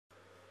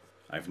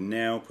I've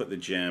now put the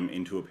gem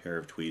into a pair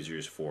of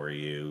tweezers for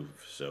you,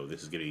 so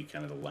this is going to be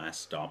kind of the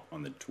last stop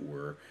on the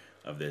tour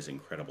of this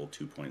incredible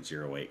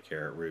 2.08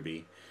 carat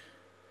ruby.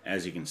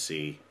 As you can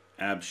see,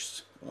 I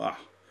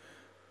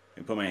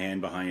put my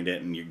hand behind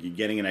it and you're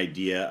getting an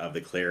idea of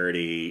the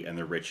clarity and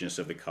the richness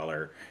of the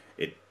color.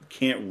 It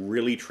can't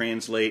really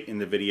translate in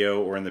the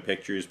video or in the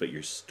pictures, but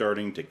you're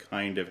starting to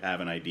kind of have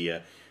an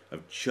idea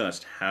of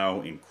just how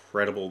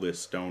incredible this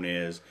stone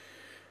is.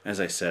 As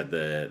I said,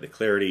 the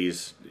clarity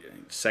is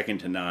second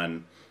to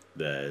none.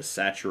 The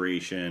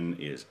saturation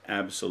is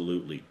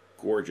absolutely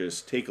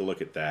gorgeous. Take a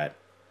look at that.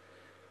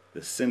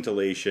 The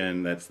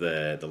scintillation, that's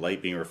the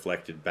light being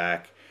reflected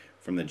back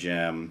from the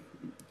gem,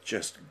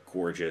 just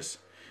gorgeous.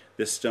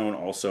 This stone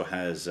also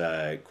has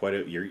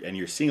and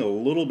you're seeing a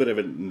little bit of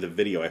it in the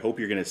video. I hope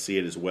you're going to see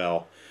it as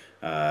well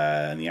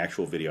in the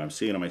actual video. I'm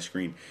seeing it on my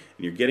screen,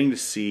 and you're getting to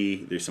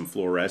see there's some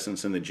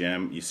fluorescence in the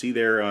gem. You see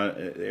there,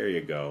 there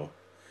you go.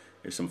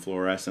 There's some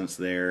fluorescence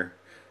there.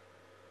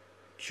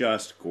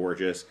 Just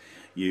gorgeous.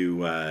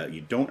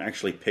 You don't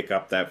actually pick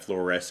up that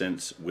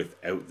fluorescence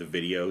without the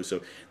video. So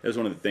that was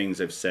one of the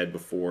things I've said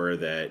before,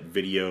 that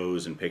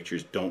videos and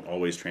pictures don't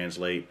always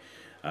translate.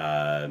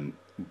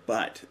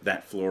 But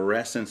that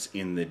fluorescence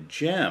in the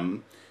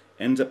gem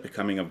ends up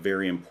becoming a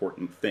very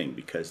important thing,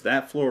 because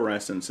that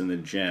fluorescence in the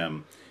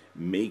gem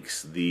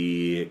makes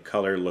the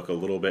color look a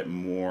little bit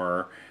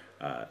more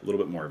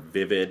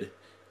vivid,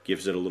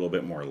 gives it a little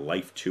bit more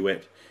life to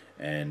it,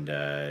 and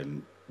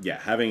yeah,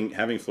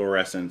 having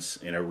fluorescence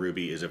in a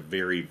ruby is a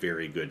very,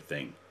 very good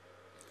thing.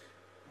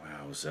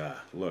 Wowza,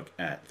 look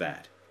at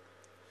that.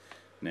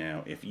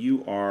 Now, if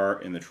you are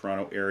in the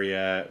Toronto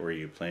area, or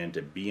you plan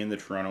to be in the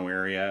Toronto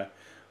area,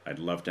 I'd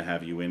love to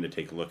have you in to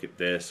take a look at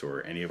this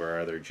or any of our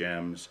other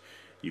gems.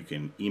 You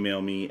can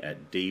email me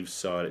at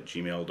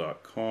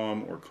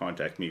davesod@gmail.com or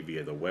contact me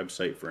via the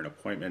website for an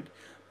appointment.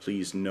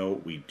 Please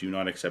note, we do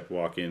not accept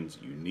walk-ins.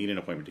 You need an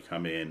appointment to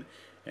come in,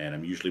 and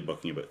I'm usually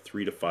booking about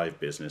 3 to 5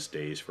 business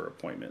days for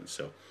appointments.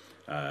 So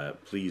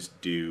please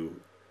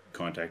do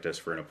contact us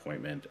for an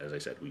appointment. As I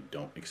said, we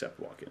don't accept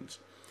walk-ins.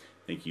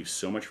 Thank you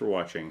so much for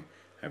watching.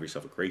 Have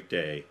yourself a great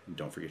day. And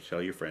don't forget to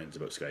tell your friends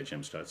about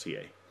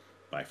skygems.ca.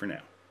 Bye for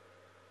now.